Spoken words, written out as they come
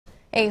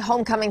A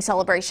homecoming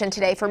celebration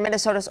today for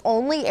Minnesota's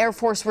only Air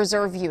Force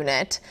Reserve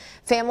unit.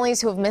 Families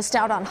who have missed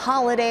out on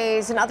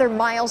holidays and other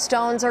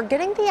milestones are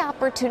getting the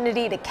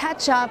opportunity to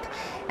catch up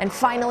and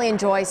finally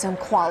enjoy some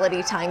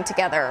quality time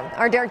together.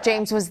 Our Derek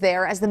James was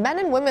there as the men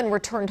and women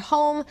returned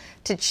home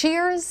to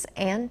cheers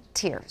and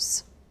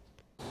tears.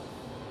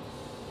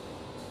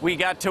 We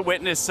got to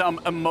witness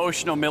some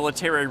emotional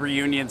military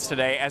reunions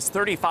today as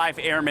 35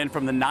 airmen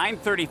from the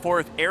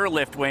 934th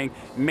Airlift Wing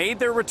made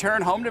their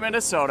return home to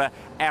Minnesota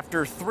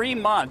after 3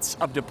 months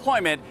of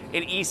deployment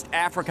in East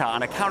Africa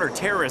on a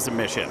counterterrorism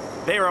mission.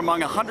 They are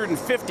among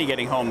 150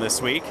 getting home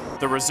this week.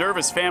 The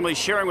reservist families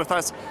sharing with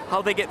us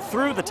how they get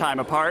through the time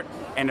apart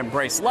and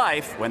embrace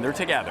life when they're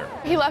together.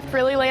 He left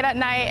really late at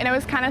night and it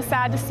was kind of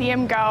sad to see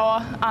him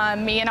go.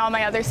 Me and all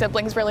my other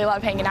siblings really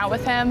love hanging out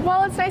with him.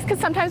 Well, it's nice because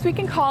sometimes we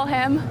can call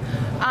him.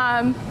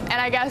 And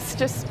I guess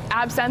just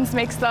absence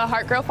makes the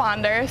heart grow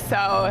fonder,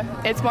 so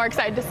it's more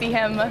excited to see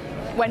him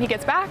when he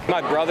gets back.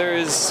 My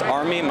brother's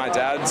Army, my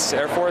dad's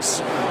Air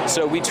Force,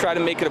 so we try to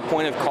make it a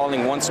point of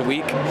calling once a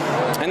week,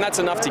 and that's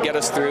enough to get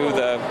us through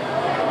the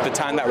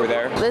time that we're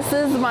there. This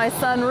is my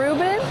son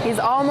Ruben. He's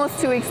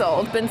almost 2 weeks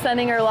old. Been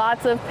sending her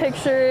lots of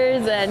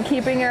pictures and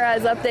keeping her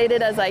as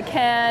updated as I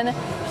can.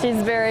 She's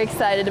very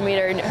excited to meet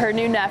her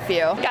new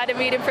nephew. Got to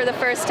meet him for the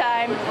first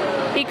time.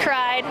 He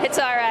cried. It's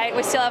all right.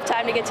 We still have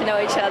time to get to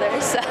know each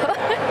other.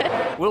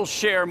 So we'll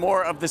share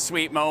more of the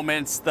sweet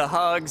moments, the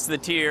hugs, the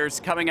tears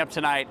coming up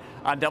tonight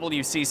on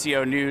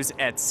WCCO News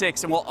at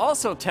 6. And we'll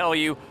also tell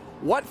you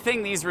what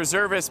thing these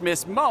reservists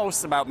miss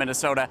most about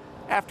Minnesota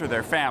after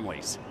their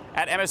families.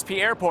 At MSP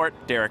Airport,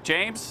 Derek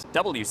James,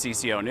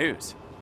 WCCO News.